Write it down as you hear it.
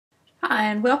Hi,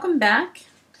 and welcome back.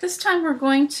 This time we're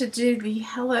going to do the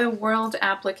Hello World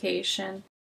application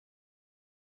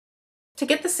to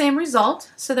get the same result,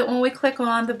 so that when we click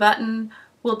on the button,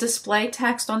 we'll display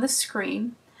text on the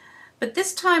screen. But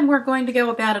this time we're going to go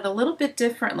about it a little bit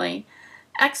differently.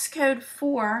 Xcode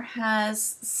 4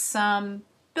 has some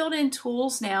built-in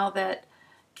tools now that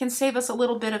can save us a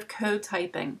little bit of code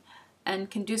typing and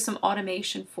can do some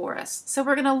automation for us. So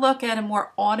we're going to look at a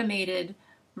more automated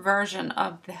version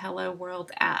of the Hello World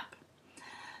app.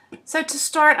 So to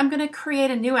start, I'm going to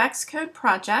create a new Xcode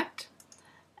project,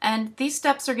 and these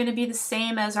steps are going to be the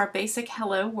same as our basic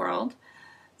Hello World.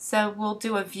 So we'll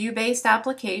do a view-based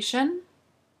application.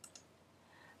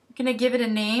 I'm going to give it a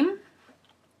name.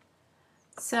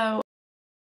 So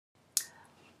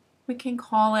we can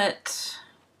call it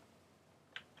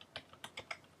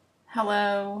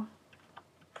Hello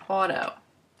Auto.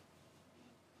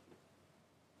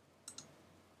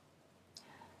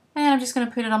 And I'm just going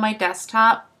to put it on my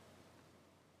desktop.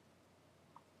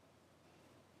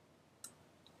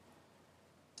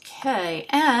 Okay,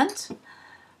 and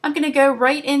I'm going to go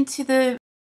right into the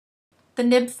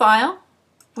nib file,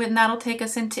 and that'll take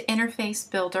us into Interface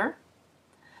Builder.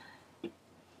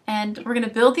 And we're going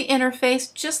to build the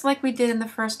interface just like we did in the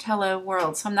first Hello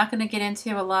World. So I'm not going to get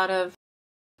into a lot of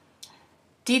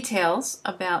details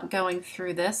about going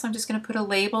through this. I'm just going to put a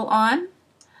label on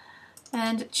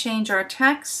and change our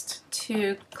text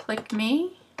to click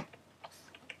me.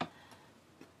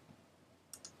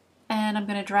 And I'm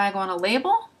going to drag on a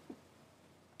label.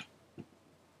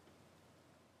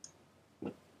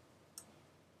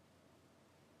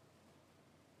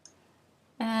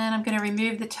 And I'm going to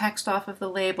remove the text off of the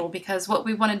label, because what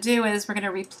we want to do is we're going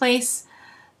to replace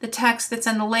the text that's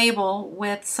in the label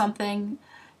with something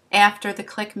after the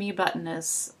click me button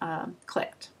is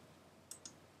clicked.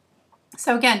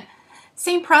 So again,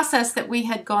 same process that we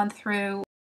had gone through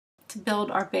to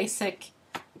build our basic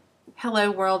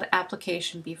Hello World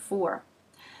application before.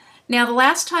 Now the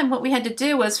last time what we had to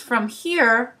do was from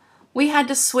here we had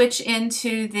to switch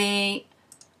into the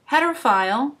header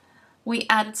file. We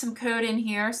added some code in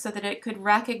here so that it could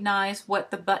recognize what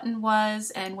the button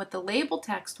was and what the label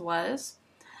text was.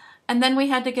 And then we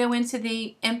had to go into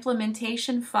the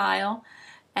implementation file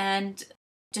and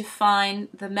define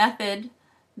the method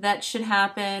that should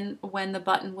happen when the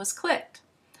button was clicked.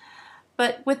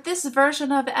 But with this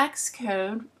version of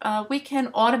Xcode, we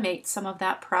can automate some of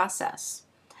that process.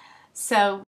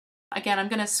 So again, I'm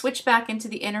going to switch back into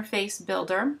the Interface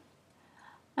Builder.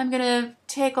 I'm going to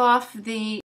take off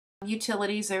the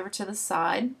utilities over to the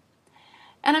side,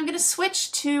 and I'm going to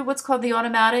switch to what's called the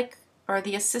automatic or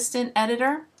the assistant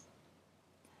editor.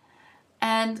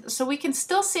 And so we can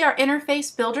still see our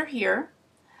Interface Builder here,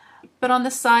 but on the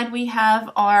side we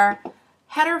have our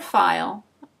header file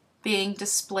being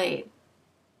displayed.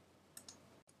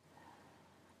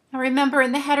 Now remember,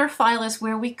 in the header file is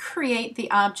where we create the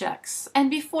objects.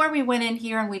 And before we went in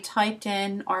here and we typed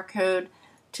in our code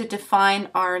to define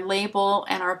our label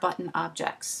and our button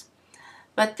objects.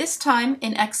 But this time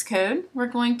in Xcode, we're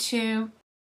going to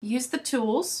use the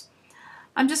tools.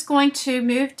 I'm just going to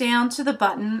move down to the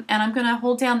button, and I'm going to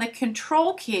hold down the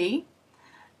Control key.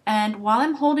 And while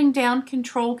I'm holding down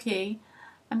Control key,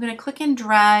 I'm going to click and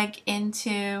drag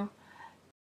into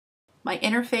my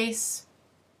interface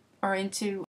or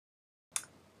into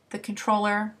the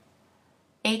controller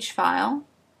H file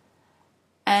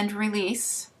and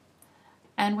release.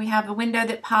 And we have a window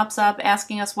that pops up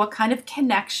asking us what kind of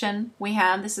connection we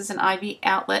have. This is an IV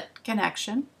outlet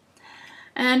connection.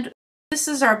 And this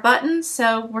is our button,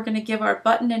 so we're going to give our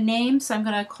button a name. So I'm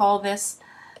going to call this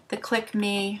the Click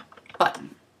Me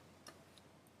button.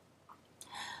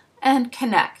 And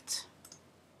connect.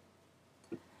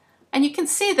 And you can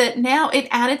see that now it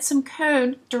added some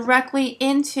code directly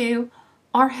into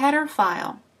our header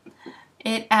file.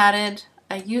 It added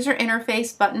a user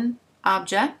interface button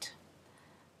object,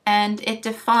 and it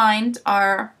defined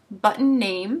our button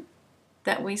name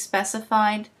that we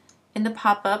specified in the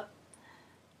pop-up.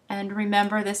 And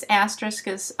remember, this asterisk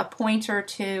is a pointer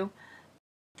to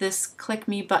this Click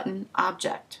Me button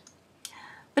object.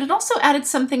 But it also added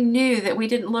something new that we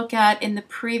didn't look at in the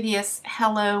previous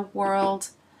Hello World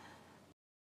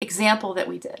example that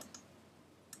we did.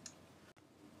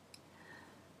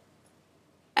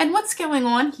 And what's going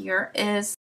on here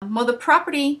is, well, the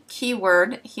property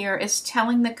keyword here is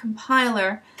telling the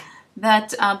compiler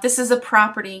that this is a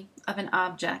property of an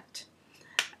object.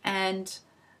 And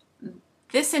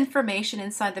this information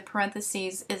inside the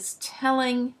parentheses is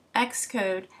telling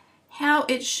Xcode how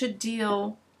it should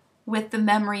deal with the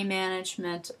memory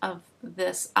management of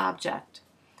this object.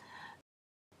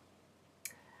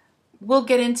 we'll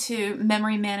get into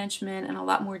memory management in a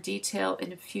lot more detail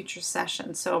in a future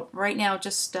session. So right now,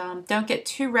 just don't get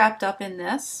too wrapped up in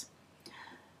this.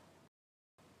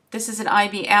 This is an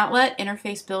IB outlet,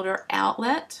 Interface Builder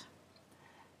outlet,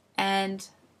 and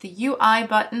the UI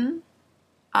button,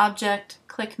 Object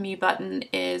Click Me button,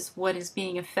 is what is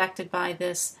being affected by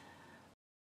this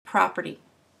property.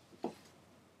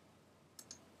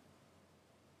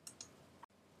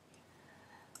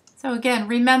 So again,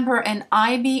 remember, an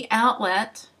IB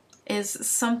outlet is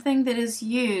something that is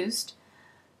used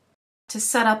to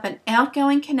set up an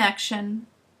outgoing connection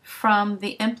from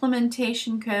the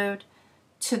implementation code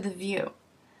to the view.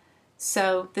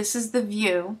 So this is the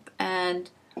view,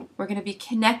 and we're going to be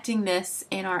connecting this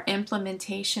in our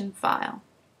implementation file.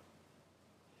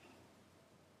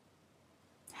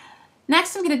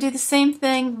 Next, I'm going to do the same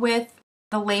thing with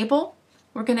the label.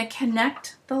 We're going to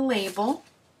connect the label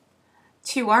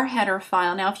to our header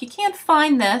file. Now, if you can't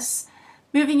find this,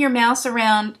 moving your mouse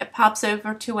around, it pops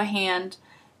over to a hand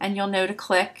and you'll know to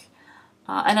click.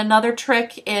 And another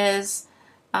trick is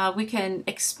we can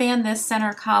expand this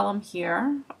center column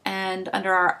here, and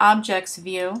under our objects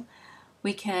view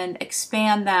we can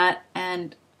expand that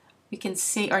and we can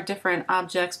see our different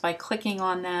objects by clicking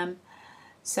on them.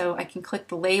 So I can click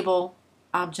the label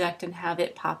object and have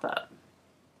it pop up.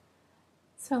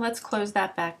 So let's close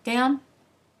that back down.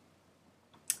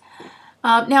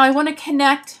 Now I want to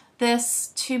connect this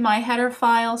to my header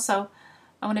file, so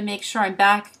I want to make sure I'm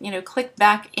back, click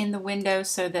back in the window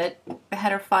so that the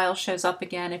header file shows up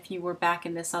again if you were back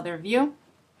in this other view.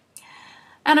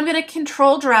 And I'm going to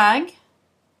control drag,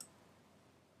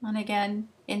 and again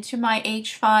into my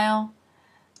H file,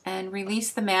 and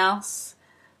release the mouse.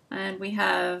 And we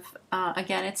have,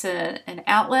 again, it's an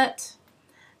outlet,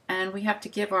 and we have to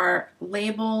give our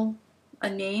label a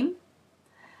name.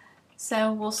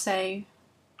 So we'll say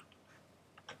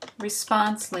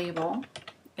response label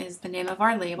is the name of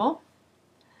our label,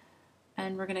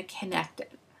 and we're going to connect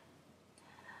it.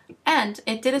 And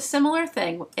it did a similar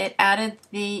thing. It added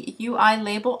the UI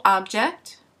label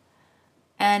object,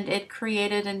 and it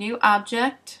created a new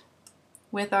object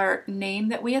with our name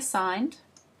that we assigned.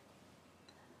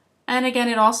 And again,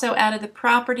 it also added the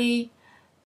property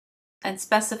and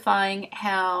specifying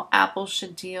how Apple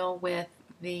should deal with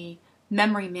the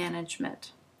memory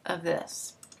management of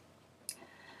this.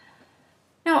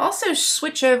 Now I'll also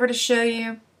switch over to show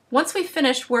you, once we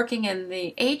finished working in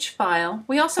the H file,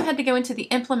 we also had to go into the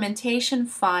implementation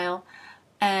file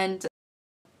and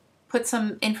put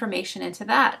some information into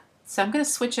that. So I'm going to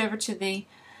switch over to the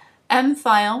M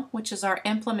file, which is our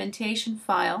implementation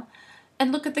file,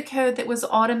 and look at the code that was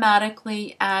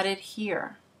automatically added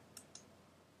here.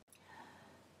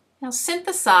 Now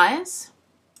synthesize.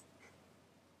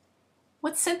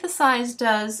 What synthesize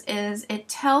does is it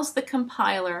tells the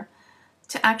compiler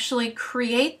to actually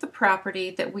create the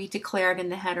property that we declared in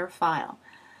the header file.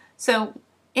 So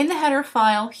in the header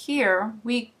file here,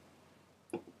 we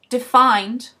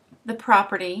defined the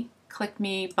property, click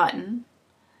me button,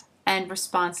 and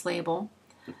response label,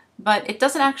 but it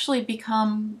doesn't actually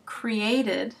become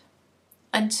created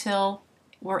until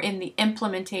we're in the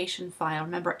implementation file.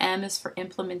 Remember, M is for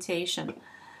implementation.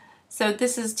 So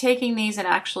this is taking these and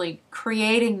actually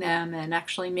creating them and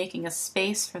actually making a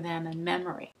space for them in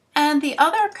memory. And the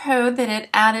other code that it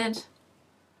added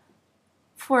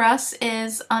for us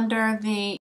is under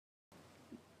the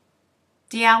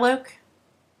dialog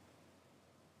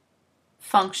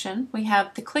function. We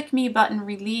have the click me button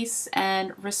release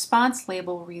and response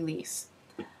label release.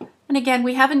 And again,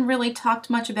 we haven't really talked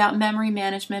much about memory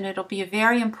management. It'll be a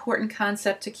very important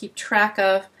concept to keep track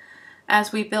of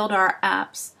as we build our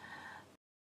apps.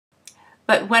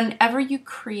 But whenever you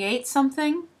create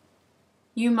something,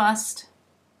 you must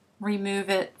remove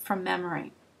it from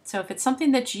memory. So if it's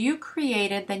something that you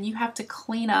created, then you have to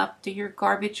clean up, do your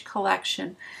garbage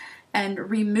collection,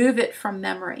 and remove it from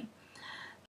memory.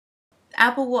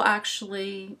 Apple will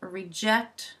actually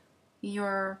reject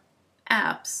your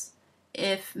apps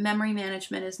if memory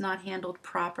management is not handled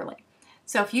properly.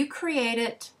 So if you create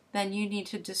it, then you need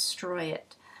to destroy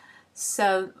it.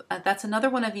 So that's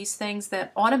another one of these things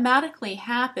that automatically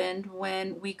happened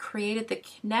when we created the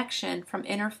connection from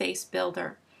Interface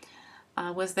Builder.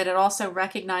 Was that it also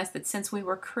recognized that since we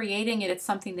were creating it, it's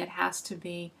something that has to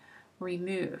be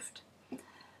removed.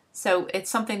 So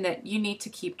it's something that you need to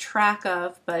keep track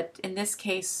of, but in this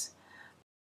case,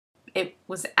 it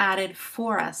was added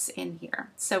for us in here.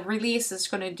 So release is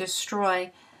going to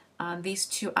destroy these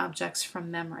two objects from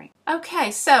memory.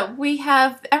 Okay, so we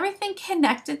have everything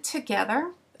connected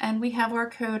together, and we have our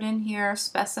code in here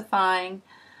specifying,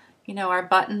 our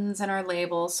buttons and our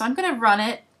labels. So I'm going to run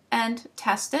it and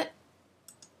test it.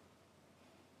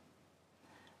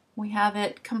 we have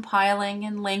it compiling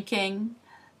and linking.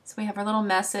 So we have our little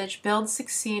message, build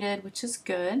succeeded, which is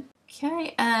good.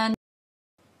 Okay, and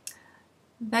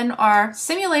then our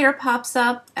simulator pops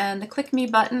up and the click me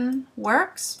button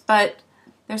works, but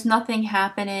there's nothing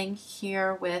happening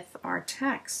here with our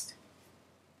text.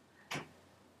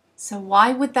 So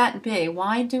why would that be?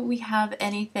 Why do we have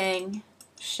anything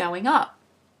showing up?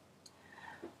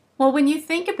 Well, when you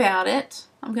think about it,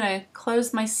 I'm going to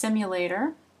close my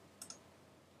simulator.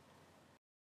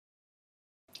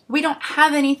 We don't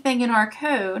have anything in our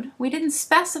code. We didn't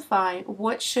specify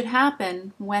what should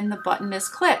happen when the button is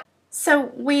clicked.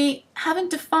 So we haven't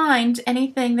defined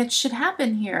anything that should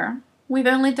happen here. We've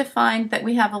only defined that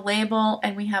we have a label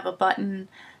and we have a button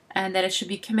and that it should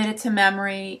be committed to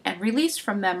memory and released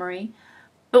from memory,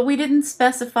 but we didn't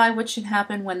specify what should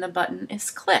happen when the button is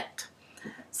clicked.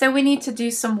 So we need to do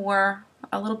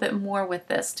a little bit more with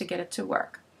this to get it to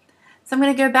work. So I'm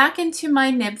going to go back into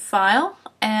my nib file,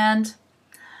 and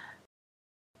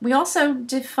we also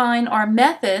define our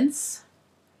methods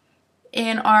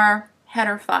in our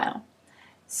header file.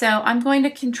 So I'm going to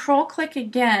control click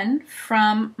again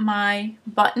from my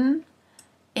button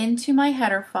into my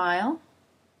header file.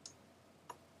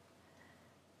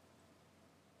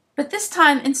 But this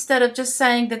time, instead of just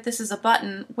saying that this is a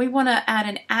button, we want to add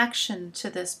an action to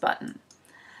this button.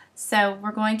 So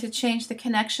we're going to change the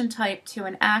connection type to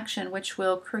an action, which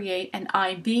will create an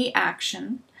IB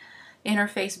action,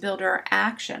 interface builder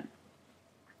action.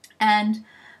 And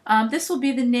this will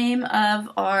be the name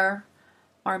of our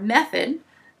method.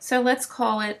 So let's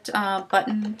call it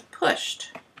button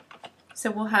pushed.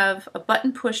 So we'll have a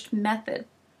button pushed method.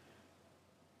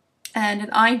 And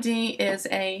an ID is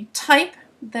a type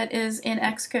that is in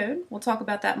Xcode. We'll talk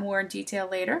about that more in detail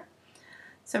later.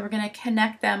 So we're going to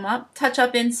connect them up. Touch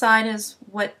up inside is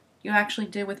what you actually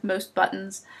do with most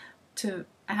buttons to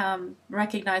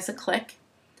recognize a click.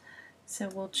 So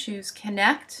we'll choose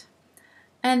connect.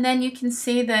 And then you can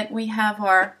see that we have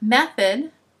our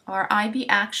method, our IB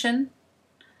action,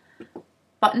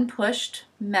 button pushed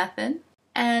method.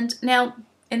 And now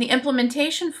in the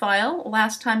implementation file,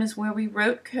 last time is where we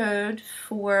wrote code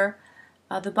for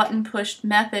the button pushed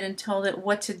method and told it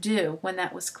what to do when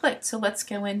that was clicked. So let's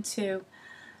go into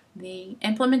the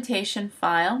implementation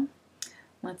file.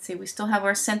 Let's see, we still have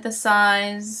our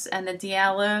synthesize and the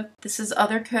dialog. This is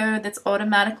other code that's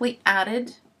automatically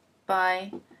added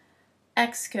by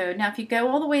Xcode. Now if you go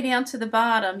all the way down to the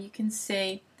bottom, you can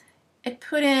see it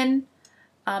put in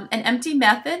an empty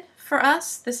method for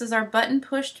us. This is our button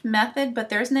pushed method, but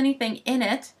there isn't anything in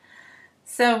it.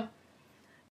 So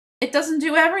it doesn't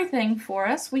do everything for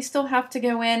us. We still have to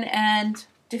go in and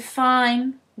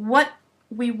define what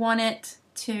we want it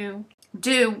to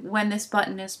do when this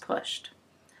button is pushed.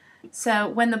 So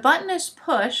when the button is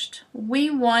pushed, we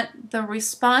want the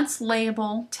response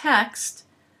label text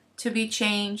to be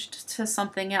changed to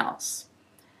something else.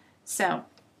 So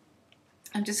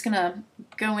I'm just going to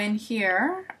go in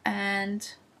here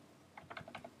and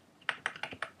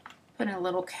put in a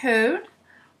little code.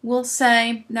 We'll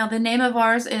say, now the name of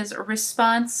ours is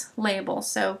response label.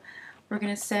 So we're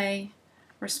going to say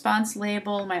response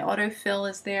label. My autofill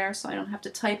is there so I don't have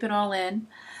to type it all in.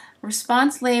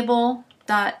 Response label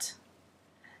dot.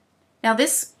 Now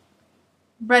this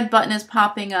red button is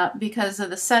popping up because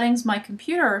of the settings my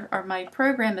computer or my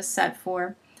program is set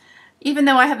for. Even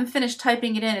though I haven't finished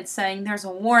typing it in, it's saying there's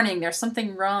a warning, there's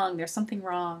something wrong, there's something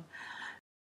wrong.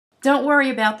 Don't worry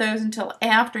about those until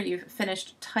after you've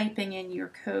finished typing in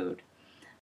your code.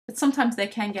 But sometimes they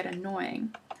can get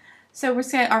annoying. So we're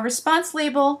saying our response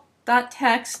label dot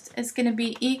text is going to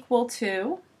be equal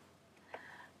to,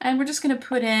 and we're just going to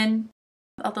put in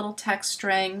a little text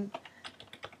string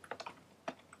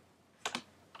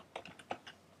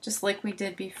just like we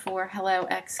did before. Hello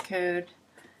Xcode.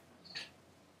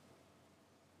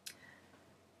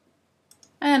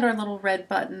 And our little red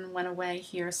button went away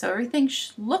here. So everything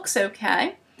looks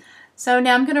okay. So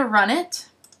now I'm going to run it.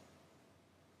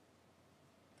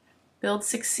 Build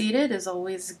succeeded is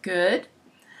always good.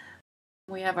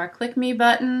 We have our click me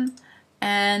button,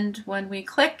 and when we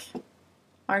click,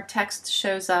 our text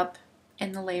shows up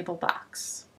in the label box.